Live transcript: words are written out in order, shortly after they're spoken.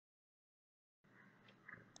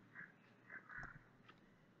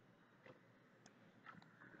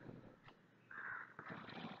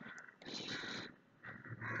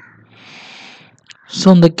So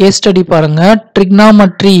in the case study பாருங்க,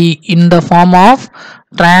 trigonometry in the form of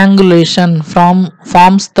triangulation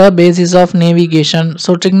forms the basis of navigation.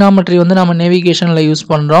 So trigonometry வந்து நம்ம navigationல use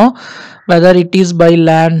பண்றோம், whether it is by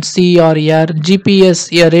land, sea or air. GPS,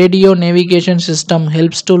 a radio navigation system,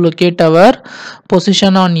 helps to locate our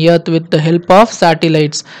position on earth with the help of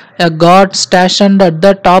satellites. A god stationed at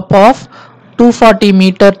the top of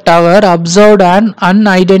 240-meter tower observed an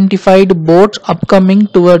unidentified boat upcoming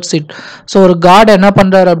towards it. So ஒரு God என்ன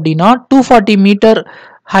பண்றாரு அப்படின்னா 240 metre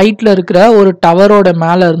ஹைட்ல இருக்கிற ஒரு டவரோட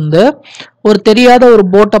மேல இருந்து ஒரு தெரியாத ஒரு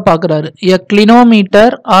போட்டை பார்க்குறாரு. A clinometer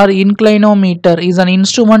or inclinometer is an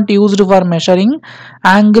instrument used for measuring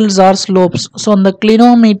angles or slopes. So அந்த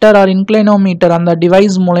clinometer or inclinometer அந்த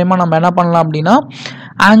டிவைஸ் மூலமா நம்ம என்ன பண்ணலாம் அப்படின்னா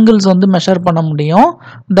angles வந்து மெஷர் பண்ண முடியும்.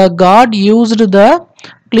 The god used the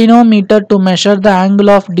clinometer to measure the angle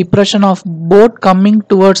of depression of boat coming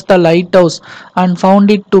towards the lighthouse and found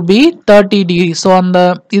it to be 30 degrees. So அந்த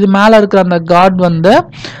இது மேல இருக்கிற அந்த காட் வந்து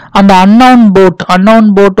அந்த unknown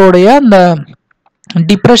போட்டோடைய அந்த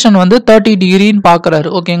டிப்ரெஷன் வந்து 30 டிகிரின்னு பார்க்குறாரு.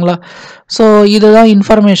 ஓகேங்களா? ஸோ இதுதான்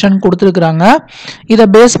இன்ஃபர்மேஷன் கொடுத்துருக்குறாங்க. இதை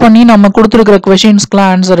பேஸ் பண்ணி நம்ம கொடுத்துருக்குற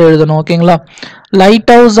கொஷின்ஸ்க்குலாம் ஆன்சர் எழுதணும். ஓகேங்களா?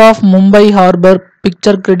 Light house of Mumbai harbour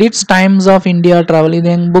picture credits times of India travel. இது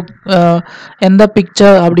எங்கள் புக் எந்த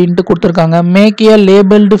பிக்சர் அப்படின்ட்டு கொடுத்துருக்காங்க. Make a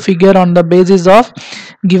labelled figure on the basis of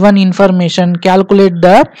given information. Calculate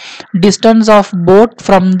the distance of boat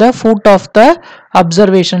from the foot of the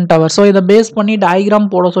observation tower. So இதை base பண்ணி diagram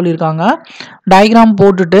போட சொல்லியிருக்காங்க. Diagram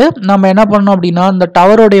போட்டுட்டு நம்ம என்ன பண்ணோம் அப்படின்னா இந்த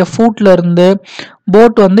டவரோடைய ஃபூட்ல இருந்து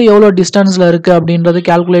போட் வந்து எவ்வளோ டிஸ்டன்ஸில் இருக்குது அப்படின்றது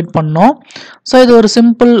கேல்குலேட் பண்ணோம். ஸோ இது ஒரு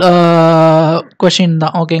சிம்பிள் கொஷின்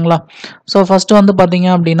தான். ஓகேங்களா? ஸோ ஃபஸ்ட்டு வந்து பார்த்தீங்க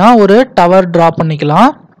அப்படின்னா ஒரு டவர் ட்ரா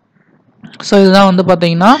பண்ணிக்கலாம். ஸோ இதுதான் வந்து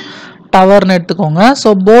பார்த்தீங்கன்னா டவர்னு எடுத்துக்கோங்க. ஸோ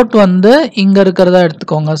போட் வந்து இங்கே இருக்கிறதா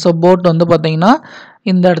எடுத்துக்கோங்க. ஸோ போட் வந்து பார்த்தீங்கன்னா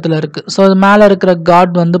இந்த இடத்துல இருக்குது. ஸோ இது மேலே இருக்கிற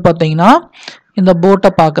காட் வந்து பார்த்தீங்கன்னா இந்த போட்டை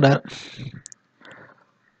பார்க்குறாரு.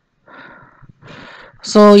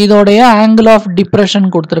 ஸோ இதோடைய ஆங்கிள் ஆஃப் டிப்ரெஷன்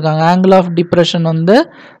கொடுத்துருக்காங்க. ஆங்கிள் ஆஃப் டிப்ரெஷன் வந்து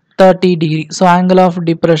 30 degree. So angle of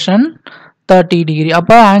depression 30 degree.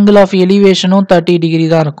 அப்போ ஆங்கிள் ஆஃப் எலிவேஷனும் 30 டிகிரி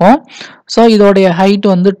தான் இருக்கும். ஸோ இதோடைய ஹைட்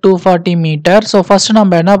வந்து 240 மீட்டர். ஸோ ஃபர்ஸ்ட்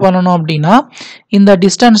நம்ம என்ன பண்ணணும் அப்படின்னா இந்த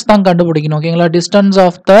டிஸ்டன்ஸ் தான் கண்டுபிடிக்கணும். ஓகேங்களா? Distance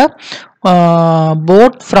of the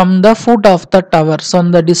boat from the food of the tower. So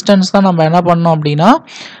இந்த டிஸ்டன்ஸ் தான் நம்ம என்ன பண்ணணும் அப்படின்னா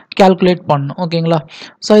கேல்குலேட் பண்ணணும். ஓகேங்களா?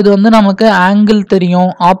 ஸோ இது வந்து நமக்கு ஆங்கிள்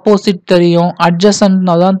தெரியும், ஆப்போசிட் தெரியும்,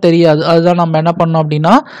 அட்ஜசன்ட் தான் தெரியாது. அதுதான் நம்ம என்ன பண்ணணும்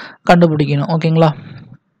அப்படின்னா கண்டுபிடிக்கணும். ஓகேங்களா?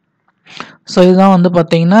 ஸோ இதுதான் வந்து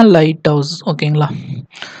பார்த்தீங்கன்னா லைட் ஹவுஸ். ஓகேங்களா?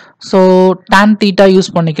 ஸோ tan தீட்டா யூஸ்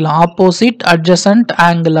பண்ணிக்கலாம். Opposite adjacent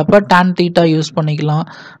angle. அப்போ tan தீட்டா யூஸ் பண்ணிக்கலாம்.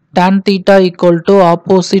 tan theta equal to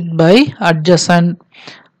opposite by adjacent.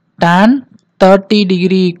 tan 30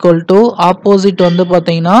 degree equal to opposite வந்து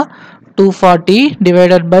பார்த்தீங்கன்னா 240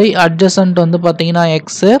 டிவைடட் பை அட்ஜசன்ட் வந்து பார்த்தீங்கன்னா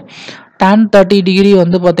எக்ஸ். tan 30 டிகிரி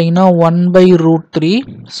வந்து பார்த்தீங்கன்னா 1/√3.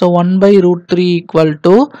 So 1/√3 equal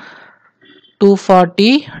to 240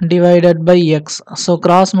 divided by x. So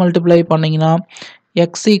cross multiply பண்ணிங்கன்னா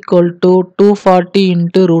x equal to 240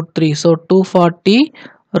 into √3. So 240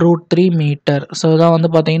 √3 meter. So இதான் வந்து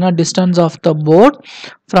பார்த்தீங்கன்னா distance of the boat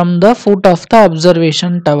from the foot of the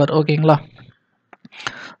observation tower. ஓகேங்களா?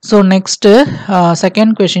 So next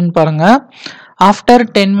second question பாருங்க. After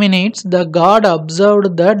 10 minutes the god observed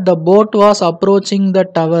that the boat was approaching the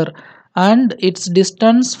tower and its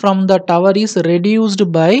distance from the tower is reduced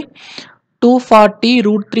by 240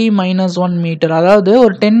 √3 minus 1 metre. அதாவது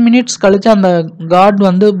ஒரு 10 minutes கழிச்சு அந்த God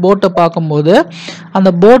வந்து போட்டை பார்க்கும்போது அந்த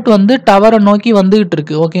போட் வந்து டவரை நோக்கி வந்துகிட்டு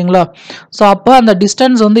இருக்கு. ஓகேங்களா? ஸோ அப்போ அந்த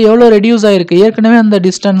டிஸ்டன்ஸ் வந்து எவ்வளோ ரெடியூஸ் ஆயிருக்கு? ஏற்கனவே அந்த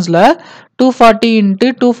டிஸ்டன்ஸில் 240 into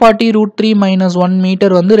 240 √3 minus 1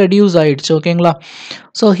 மீட்டர் வந்து ரெடியூஸ் ஆயிடுச்சு. ஓகேங்களா?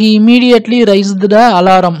 So he immediately raised the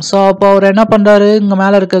alarm. So அப்போ அவர் என்ன பண்ணுறாரு? இங்கே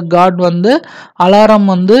மேலே இருக்க காட் வந்து அலாரம்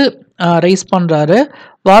வந்து ரைஸ் பண்ணுறாரு.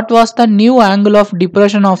 What was the new angle of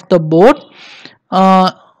depression of the boat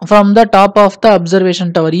from the top of the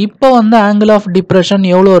observation tower. இப்போ வந்து ஆங்கிள் ஆஃப் டிப்ரெஷன்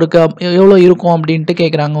எவ்வளோ இருக்கும் அப்படின்ட்டு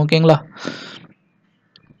கேட்குறாங்க. ஓகேங்களா?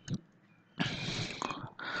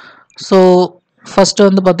 ஸோ ஃபர்ஸ்ட்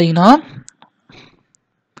வந்து பார்த்தீங்கன்னா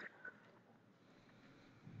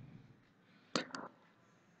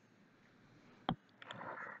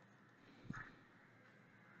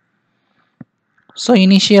ஸோ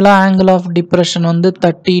இனிஷியலாக ஆங்கிள் ஆஃப் டிப்ரெஷன் வந்து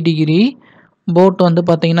 30 டிகிரி. போட் வந்து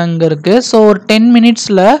பார்த்தீங்கன்னா இங்கே இருக்குது. ஸோ ஒரு 10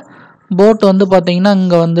 மினிட்ஸில் போட் வந்து பார்த்தீங்கன்னா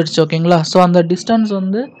இங்கே வந்துடுச்சு. ஓகேங்களா? ஸோ அந்த டிஸ்டன்ஸ்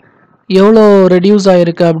வந்து எவ்வளோ ரெடியூஸ்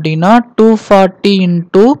ஆகிருக்கு அப்படின்னா 240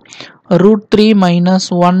 into √3 minus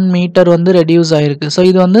 1 மீட்டர் வந்து ரெடியூஸ் ஆகிருக்கு. ஸோ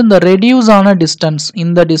இது வந்து இந்த ரெடியூஸ் ஆன டிஸ்டன்ஸ்,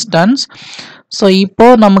 இந்த டிஸ்டன்ஸ். ஸோ இப்போ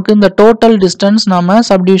நமக்கு இந்த டோட்டல் டிஸ்டன்ஸ் நம்ம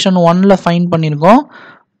சப்டிவிஷன் 1ல ஃபைண்ட் பண்ணியிருக்கோம்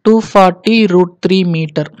 240√3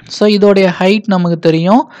 மீட்டர். ஸோ இதோடைய ஹைட் நமக்கு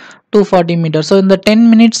தெரியும் 240 மீட்டர். ஸோ இந்த 10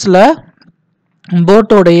 மினிட்ஸில்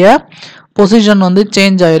போட்டோடைய பொசிஷன் வந்து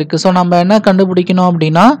சேஞ்ச் ஆயிருக்கு. ஸோ நம்ம என்ன கண்டுபிடிக்கணும்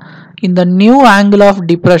அப்படின்னா இந்த new angle of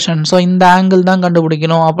depression. So இந்த ஆங்கிள் தான்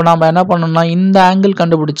கண்டுபிடிக்கணும். அப்போ நம்ம என்ன பண்ணணும்னா இந்த ஆங்கிள்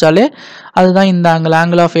கண்டுபிடிச்சாலே அதுதான் இந்த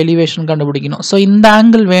ஆங்கிள் ஆஃப் எலிவேஷன் கண்டுபிடிக்கணும். ஸோ இந்த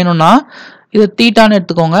ஆங்கிள் வேணும்னா இது தீட்டான்னு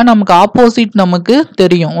எடுத்துக்கோங்க. நமக்கு ஆப்போசிட் நமக்கு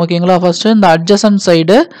தெரியும். ஓகேங்களா? ஃபர்ஸ்ட் இந்த அட்ஜசன்ட்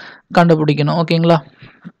சைடு கண்டுபிடிக்கணும். ஓகேங்களா?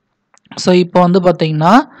 ஸோ இப்போ வந்து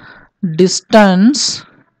பார்த்தீங்கன்னா distance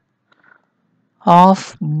of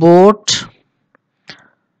boat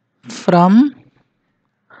from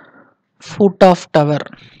foot of tower.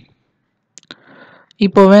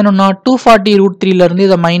 இப்போ வேணும்னா 240√3ல இருந்து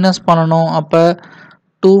இதை மைனஸ் பண்ணணும். அப்போ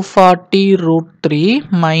 240√3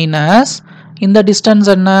 மைனஸ் இந்த டிஸ்டன்ஸ்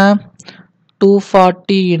என்ன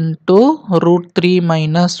 240 into √3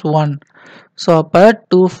 minus 1. ஸோ அப்போ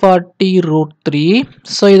 240√3.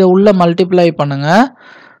 ஸோ இதை உள்ள மல்டிப்ளை பண்ணுங்க.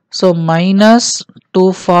 ஸோ மைனஸ்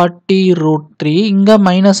 240√3 இங்கே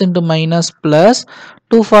minus into minus plus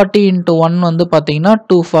 240 into 1 வந்து பார்த்தீங்கன்னா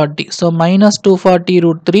 240. ஸோ மைனஸ்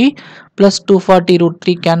 240√3 ப்ளஸ்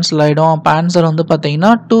 240√3 கேன்சல் ஆகிடும். அப்போ ஆன்சர் வந்து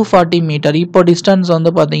பார்த்தீங்கன்னா 240 மீட்டர். இப்போ டிஸ்டன்ஸ்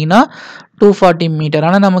வந்து பார்த்தீங்கன்னா 240 மீட்டர்.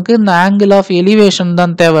 ஆனால் நமக்கு இந்த ஆங்கிள் ஆஃப் எலிவேஷன்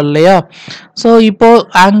தான் தேவை இல்லையா? ஸோ இப்போ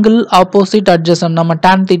ஆங்கிள் ஆப்போசிட் அட்ஜசன்ட் நம்ம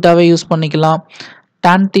tan தீட்டாவை யூஸ் பண்ணிக்கலாம்.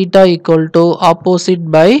 tan theta equal to opposite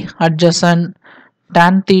by adjacent.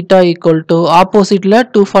 tan theta equal to ஆப்போசிட்ல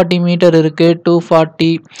 240 மீட்டர் இருக்கு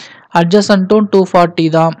 240 அட்ஜசன்ட்டும் 240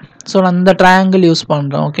 தான். ஸோ நான் இந்த ட்ரையாங்கிள் யூஸ்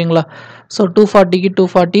பண்ணுறேன். ஓகேங்களா? ஸோ 240க்கு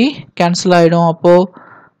 240 கேன்சல் ஆகிடும். அப்போது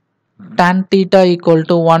tan theta equal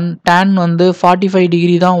to 1. tan வந்து 45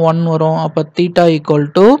 டிகிரி தான் 1 வரும். அப்போ theta equal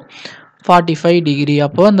to 45 டிகிரி.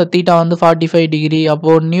 அப்போ இந்த theta வந்து 45 டிகிரி.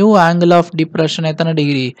 அப்போது நியூ ஆங்கிள் ஆஃப் டிப்ரெஷன் எத்தனை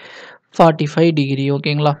டிகிரி 45 டிகிரி.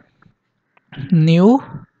 ஓகேங்களா? நியூ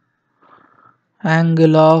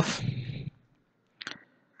angle of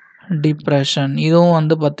depression இதுவும்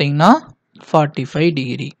வந்து பார்த்தீங்கன்னா 45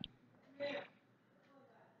 டிகிரி.